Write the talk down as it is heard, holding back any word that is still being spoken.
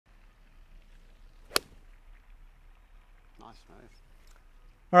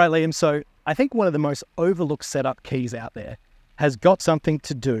All right, Liam, so I think one of the most overlooked setup keys out there has got something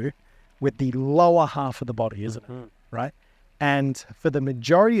to do with the lower half of the body, isn't it? Right? And for the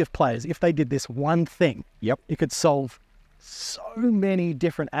majority of players, if they did this one thing, it could solve so many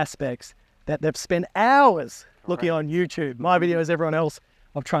different aspects that they've spent hours looking on YouTube, my videos, everyone else,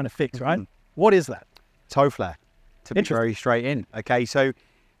 of trying to fix, right? What is that? Toe flare, to be very straight in. Okay, so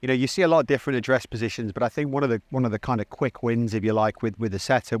you see a lot of different address positions, but I think one of the kind of quick wins, if you like, with the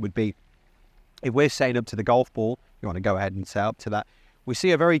setter would be if we're setting up to the golf ball. You want to go ahead and set up to that. We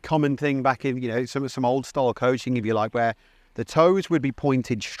see a very common thing back in some old style coaching, if you like, where the toes would be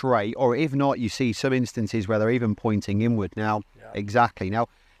pointed straight, or if not, you see some instances where they're even pointing inward. Now, Now,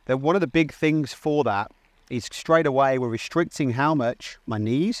 one of the big things for that is straight away we're restricting how much my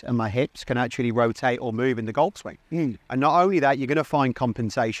knees and my hips can actually rotate or move in the golf swing. And not only that, you're going to find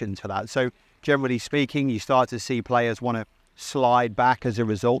compensations for that. So generally speaking, you start to see players want to slide back as a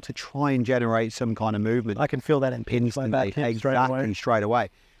result to try and generate some kind of movement. I can feel that in pins like that straight away.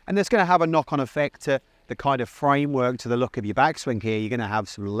 And that's going to have a knock-on effect to the kind of framework, to the look of your backswing here. You're going to have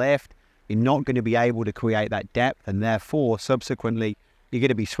some lift. You're not going to be able to create that depth, and therefore, subsequently, you're going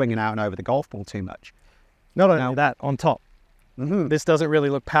to be swinging out and over the golf ball too much. Not only that, on top, this doesn't really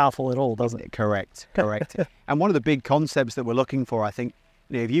look powerful at all, does it? Correct. And one of the big concepts that we're looking for, I think,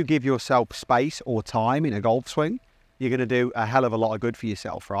 if you give yourself space or time in a golf swing, you're going to do a hell of a lot of good for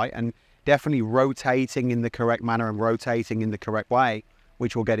yourself, right? And definitely rotating in the correct manner and rotating in the correct way,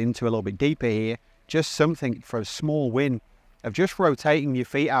 which we'll get into a little bit deeper here, just something for a small win of just rotating your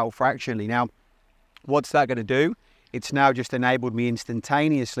feet out fractionally. Now, what's that going to do? It's now just enabled me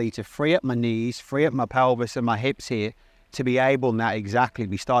instantaneously to free up my knees, free up my pelvis and my hips here to be able now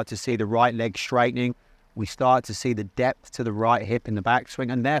we start to see the right leg straightening. We start to see the depth to the right hip in the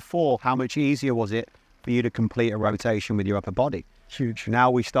backswing, and therefore, how much easier was it for you to complete a rotation with your upper body? Huge.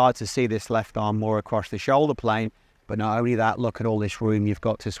 Now we start to see this left arm more across the shoulder plane, but not only that, look at all this room you've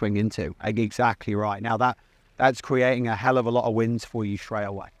got to swing into. Exactly right. Now that's creating a hell of a lot of wins for you straight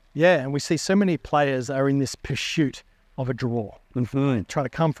away. Yeah, and we see so many players are in this pursuit of a draw, trying to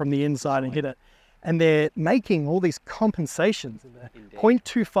come from the inside and hit it. And they're making all these compensations in the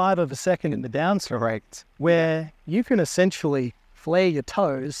 0.25 of a second in the downswing. Correct. Where you can essentially flare your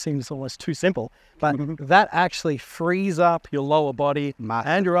toes, seems almost too simple, but that actually frees up your lower body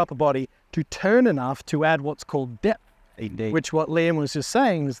and your upper body to turn enough to add what's called depth. Indeed. Which what Liam was just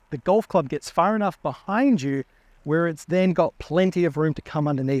saying is the golf club gets far enough behind you where it's then got plenty of room to come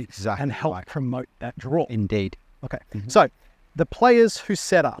underneath and help promote that draw. Indeed. Okay, so the players who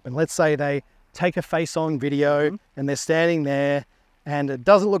set up, and let's say they take a face-on video and they're standing there and it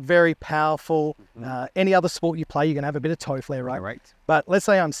doesn't look very powerful. Any other sport you play, you're going to have a bit of toe flare, right? Correct. But let's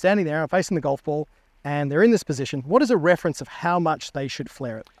say I'm standing there, I'm facing the golf ball, and they're in this position. What is a reference of how much they should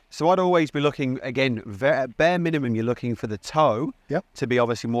flare it? So I'd always be looking, again, bare minimum, you're looking for the toe to be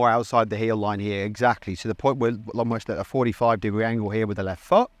obviously more outside the heel line here. Exactly. To the point we're almost at a 45-degree angle here with the left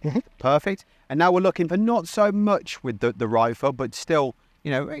foot. Perfect. And now we're looking for not so much with the right foot, but still,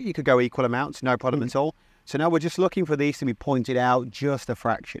 you could go equal amounts, no problem at all. So now we're just looking for these to be pointed out just a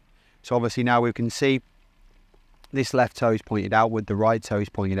fraction. So obviously now we can see this left toe is pointed outward, the right toe is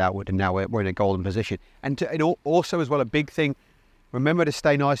pointed outward, and now we're in a golden position. And also as well, a big thing, remember to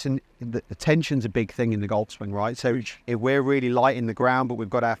stay nice, and the tension's a big thing in the golf swing, right? So if we're really light in the ground, but we've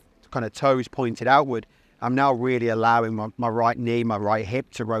got our kind of toes pointed outward, I'm now really allowing my right knee, my right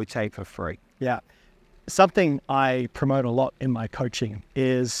hip to rotate for free. Yeah. Something I promote a lot in my coaching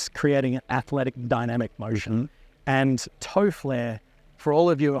is creating an athletic dynamic motion. And toe flare, for all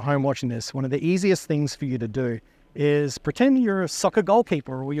of you at home watching this, one of the easiest things for you to do is pretend you're a soccer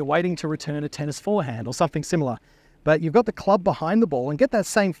goalkeeper or you're waiting to return a tennis forehand or something similar. But you've got the club behind the ball and get that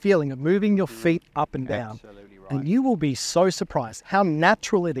same feeling of moving your feet up and down. Absolutely right. And you will be so surprised how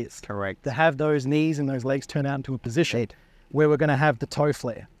natural it is to have those knees and those legs turn out into a position where we're going to have the toe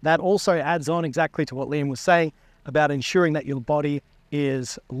flare. That also adds on exactly to what Liam was saying about ensuring that your body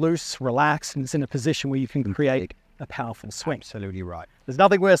is loose, relaxed, and it's in a position where you can create a powerful swing. Absolutely right. There's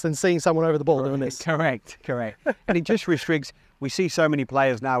nothing worse than seeing someone over the ball doing this. Correct. And it just restricts, we see so many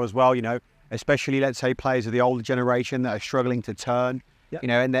players now as well, especially, let's say, players of the older generation that are struggling to turn,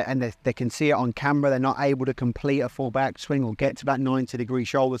 and they can see it on camera. They're not able to complete a full back swing or get to that 90-degree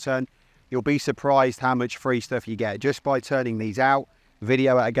shoulder turn. You'll be surprised how much free stuff you get just by turning these out,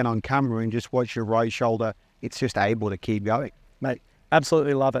 video it again on camera, and just watch your right shoulder. It's just able to keep going. Mate,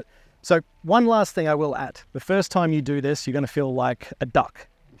 absolutely love it. So one last thing I will add. The first time you do this, you're going to feel like a duck.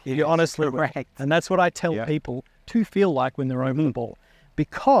 You honestly will. And that's what I tell people to feel like when they're over the ball.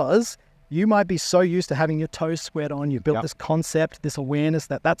 Because You might be so used to having your toes squared on. You've built this concept, this awareness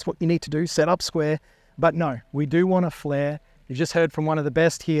that that's what you need to do, set up square. But no, we do want to flare. You've just heard from one of the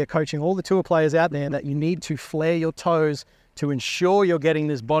best here coaching all the tour players out there that you need to flare your toes to ensure you're getting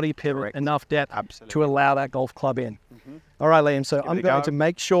this body pivot enough depth to allow that golf club in. All right, Liam, so I'm going to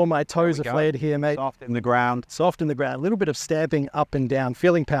make sure my toes are flared here, mate. Soft in the ground. Soft in the ground. A little bit of stamping up and down,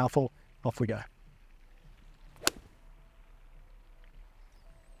 feeling powerful. Off we go.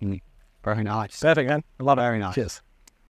 Very nice. Perfect, man. I love it. Very nice. Cheers.